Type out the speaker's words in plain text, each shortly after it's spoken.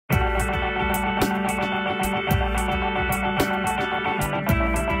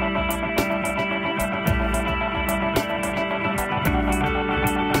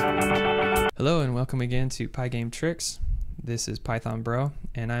welcome again to Pygame Tricks. This is Python Bro,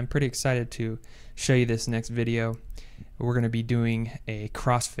 and I'm pretty excited to show you this next video. We're going to be doing a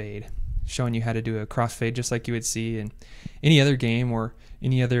crossfade, showing you how to do a crossfade just like you would see in any other game or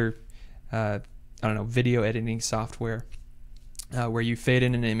any other video editing software, where you fade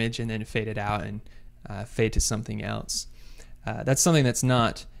in an image and then fade it out and fade to something else. That's something that's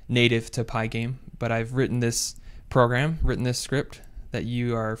not native to Pygame, but I've written this script that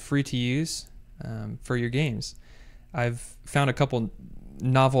you are free to use for your games. I've found a couple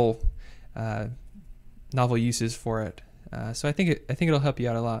novel uses for it, so I think it'll help you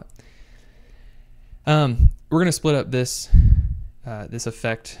out a lot. We're going to split up this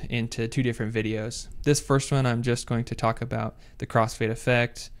effect into two different videos. This first one, I'm just going to talk about the crossfade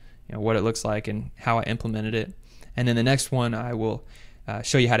effect, what it looks like and how I implemented it, and then the next one I will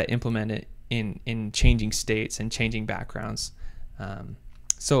show you how to implement it in changing states and changing backgrounds.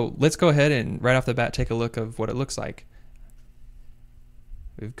 So let's go ahead and right off the bat take a look of what it looks like.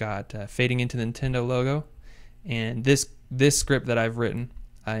 We've got fading into the Nintendo logo, and this script that I've written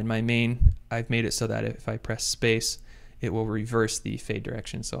in my main, I've made it so that if I press space, it will reverse the fade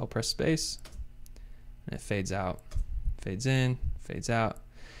direction. So I'll press space, and it fades out, fades in, fades out,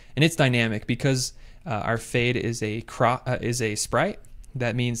 and it's dynamic because our fade is a sprite.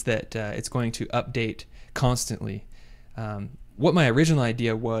 That means that it's going to update constantly. What my original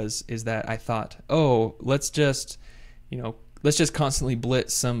idea is that I thought, oh, let's just constantly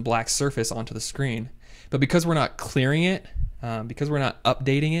blitz some black surface onto the screen. But because we're not clearing it, because we're not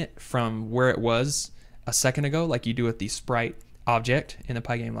updating it from where it was a second ago, like you do with the sprite object in the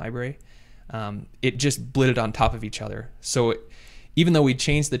Pygame library, it just blitted on top of each other. So even though we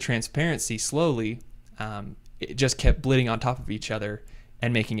changed the transparency slowly, it just kept blitting on top of each other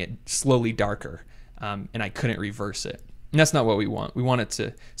and making it slowly darker, and I couldn't reverse it. And that's not what we want. We want it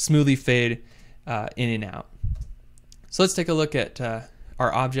to smoothly fade in and out. So let's take a look at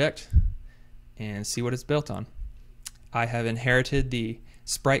our object and see what it's built on. I have inherited the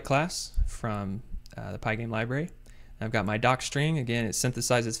sprite class from the Pygame library. I've got my doc string. Again, it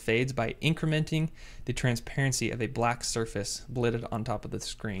synthesizes fades by incrementing the transparency of a black surface blitted on top of the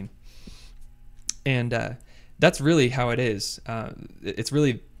screen. And that's really how it is.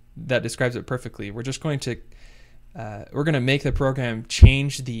 That describes it perfectly. We're just going to make the program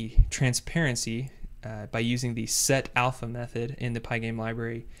change the transparency by using the set alpha method in the Pygame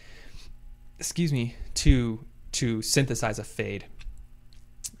library, to synthesize a fade.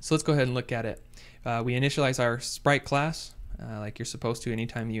 So let's go ahead and look at it. We initialize our sprite class like you're supposed to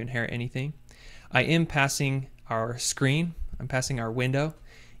anytime you inherit anything. I am passing our screen, I'm passing our window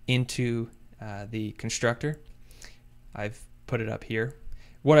into the constructor. I've put it up here.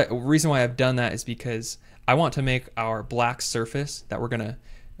 Reason why I've done that is because I want to make our black surface that we're gonna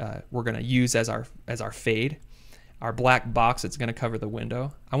use as our fade, our black box that's gonna cover the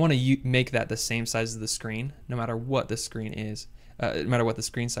window. I want to make that the same size as the screen, no matter what the screen is, no matter what the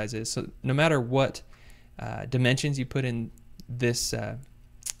screen size is. So no matter what dimensions you put in this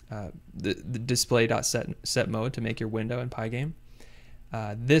the display.set mode to make your window in Pygame,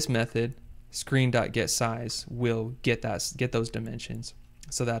 this method screen.getSize will get those dimensions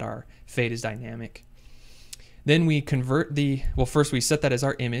so that our fade is dynamic. Then we convert first we set that as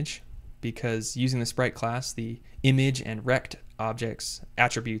our image, because using the sprite class, the image and rect objects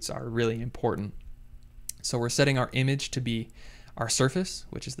attributes are really important. So we're setting our image to be our surface,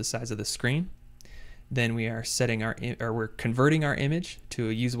 which is the size of the screen. Then we are we're converting our image to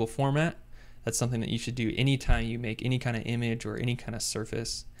a usable format. That's something that you should do anytime you make any kind of image or any kind of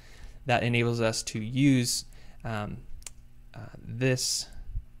surface. That enables us to use this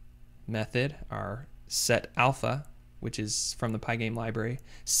method, our set alpha, which is from the Pygame library.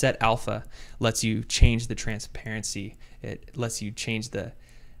 Set alpha lets you change the transparency. It lets you change the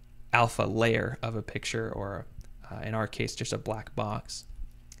alpha layer of a picture, or in our case, just a black box.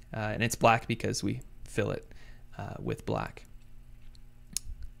 And it's black because we fill it with black.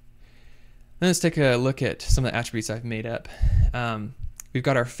 Then let's take a look at some of the attributes I've made up. We've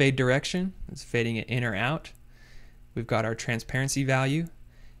got our fade direction, it's fading it in or out. We've got our transparency value.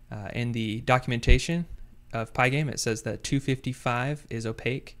 In the documentation of Pygame, it says that 255 is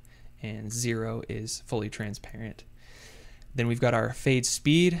opaque and 0 is fully transparent. Then we've got our fade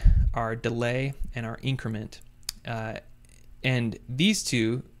speed, our delay, and our increment. And these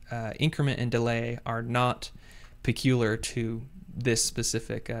two, increment and delay, are not peculiar to this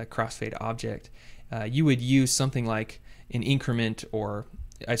specific crossfade object. You would use something like an increment, or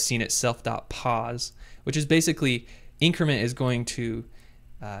I've seen it self.pause, which is basically increment is going to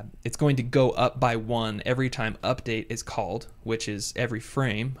it's going to go up by 1 every time update is called, which is every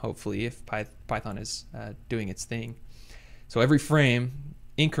frame, hopefully, if Python is doing its thing. So every frame,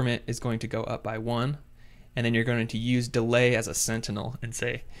 increment is going to go up by 1, and then you're going to use delay as a sentinel and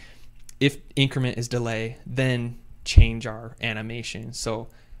say, if increment is delay, then change our animation. So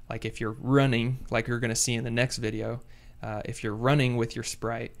like if you're running, like you're going to see in the next video, if you're running with your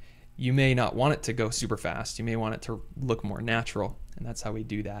sprite, you may not want it to go super fast. You may want it to look more natural, and that's how we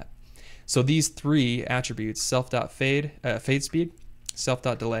do that. So these 3 attributes, self.fade, fade speed,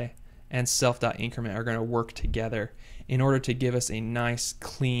 self.delay, and self.increment are going to work together in order to give us a nice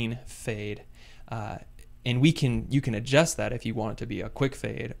clean fade. And you can adjust that if you want it to be a quick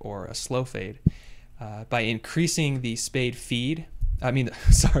fade or a slow fade by increasing the the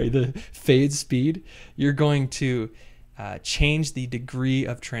fade speed. You're going to change the degree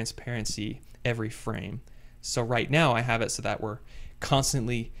of transparency every frame. So right now I have it so that we're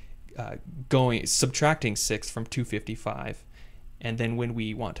constantly subtracting 6 from 255, and then when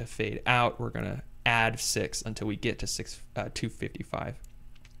we want to fade out, we're going to add 6 until we get to 255.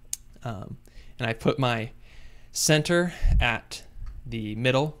 And I put my center at the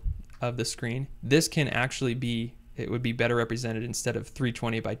middle of the screen. This can actually be, it would be better represented instead of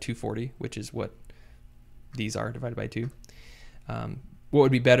 320 by 240, which is what these are divided by 2. What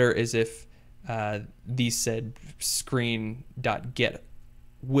would be better is if these said screen.get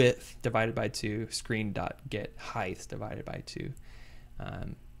width divided by 2, screen.get height divided by 2.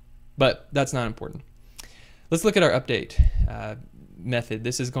 But that's not important. Let's look at our update method.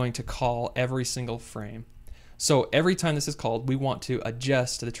 This is going to call every single frame. So every time this is called, we want to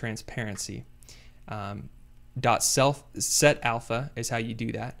adjust the transparency. Set alpha is how you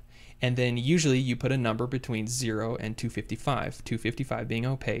do that. And then usually you put a number between 0 and 255, 255 being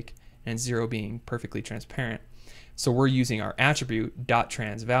opaque and 0 being perfectly transparent. So we're using our attribute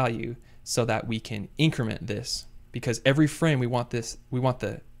 .transValue so that we can increment this, because every frame we want the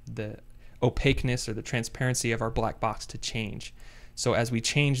opaqueness or the transparency of our black box to change. So as we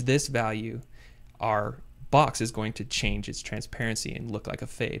change this value, our box is going to change its transparency and look like a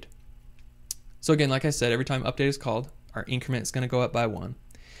fade. So again, like I said, every time update is called, our increment is going to go up by 1. And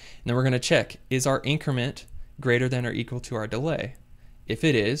then we're going to check, is our increment greater than or equal to our delay? If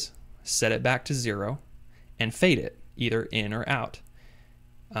it is, set it back to 0 and fade it, either in or out.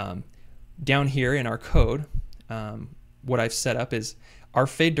 Down here in our code, what I've set up is our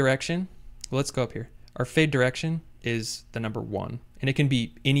fade direction. Well, let's go up here. Our fade direction is the number 1, and it can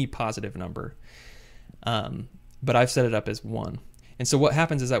be any positive number. But I've set it up as 1. And so what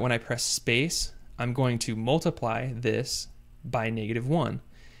happens is that when I press space, I'm going to multiply this by -1.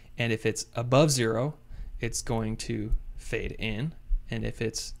 And if it's above 0, it's going to fade in. And if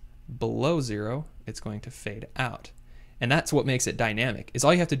it's below 0, it's going to fade out. And that's what makes it dynamic, is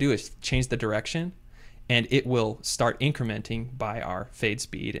all you have to do is change the direction, and it will start incrementing by our fade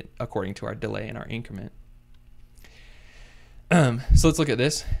speed according to our delay and our increment. So let's look at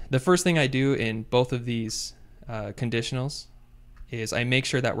this. The first thing I do in both of these conditionals is I make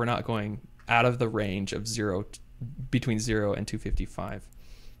sure that we're not going out of the range of between 0 and 255.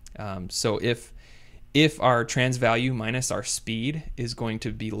 So if our trans value minus our speed is going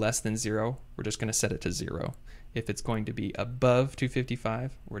to be less than 0, we're just going to set it to 0. If it's going to be above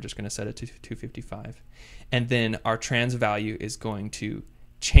 255, we're just going to set it to 255. And then our trans value is going to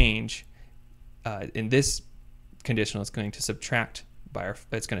change. In this conditional, it's going to subtract our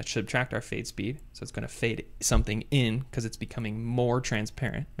fade speed. So it's going to fade something in because it's becoming more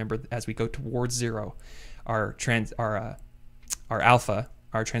transparent. Remember, as we go towards 0, our alpha,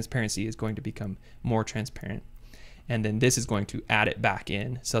 our transparency, is going to become more transparent. And then this is going to add it back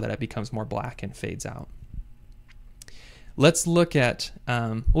in so that it becomes more black and fades out. Let's look at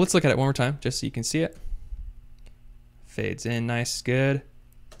it one more time just so you can see it. Fades in, nice, good.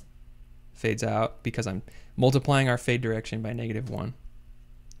 Fades out because I'm multiplying our fade direction by -1.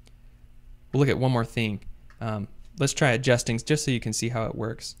 We'll look at one more thing. Let's try adjusting just so you can see how it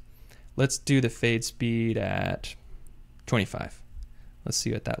works. Let's do the fade speed at 25. Let's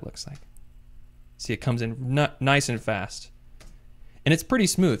see what that looks like. See, it comes in nice and fast. And it's pretty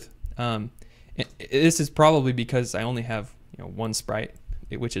smooth. This is probably because I only have one sprite,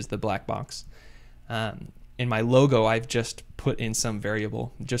 which is the black box. In my logo, I've just put in some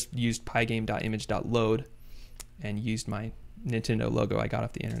variable, just used pygame.image.load and used my Nintendo logo I got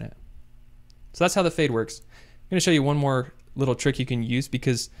off the internet. So that's how the fade works. I'm going to show you one more little trick you can use,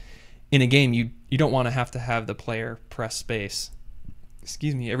 because in a game you don't want to have the player press space,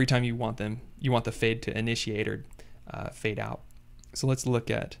 every time you want the fade to initiate or fade out. So let's look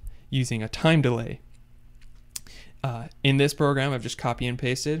at using a time delay. In this program, I've just copy and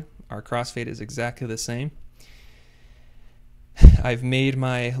pasted. Our crossfade is exactly the same. I've made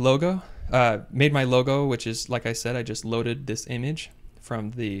my logo, which is, like I said, I just loaded this image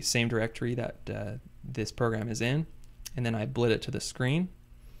from the same directory that this program is in, and then I blit it to the screen.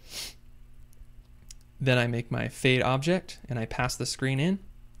 Then I make my fade object, and I pass the screen in.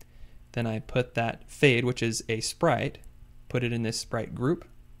 Then I put that fade, which is a sprite, put it in this sprite group,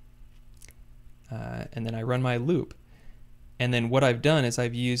 and then I run my loop. And then what I've done is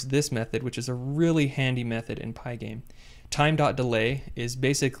I've used this method, which is a really handy method in Pygame. Time.delay is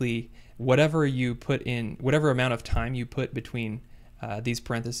basically whatever you put in, whatever amount of time you put between these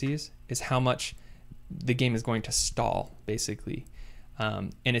parentheses is how much the game is going to stall, basically.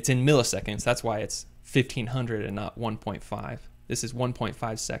 And it's in milliseconds. That's why it's 1500 and not 1.5. This is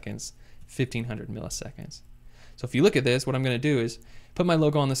 1.5 seconds, 1500 milliseconds. So if you look at this, what I'm going to do is put my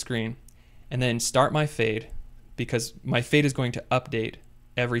logo on the screen and then start my fade, because my fade is going to update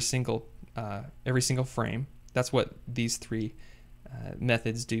every single frame. That's what these three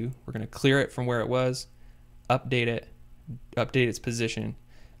methods do. We're going to clear it from where it was, update it, update its position,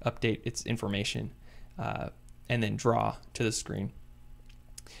 update its information, and then draw to the screen.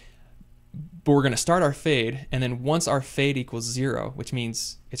 But we're going to start our fade, and then once our fade equals 0, which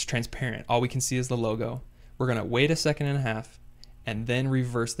means it's transparent, all we can see is the logo, we're going to wait a second and a half and then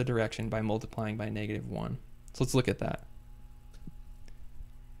reverse the direction by multiplying by -1. So let's look at that.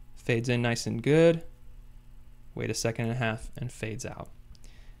 Fades in nice and good, wait a second and a half, and fades out.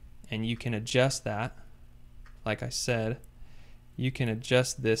 And you can adjust that, like I said, you can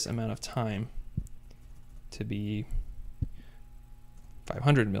adjust this amount of time to be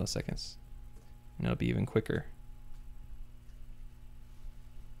 500 milliseconds, and it'll be even quicker.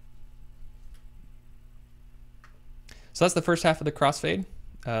 So that's the first half of the crossfade.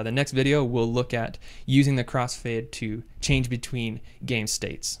 The next video we'll look at using the crossfade to change between game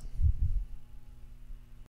states.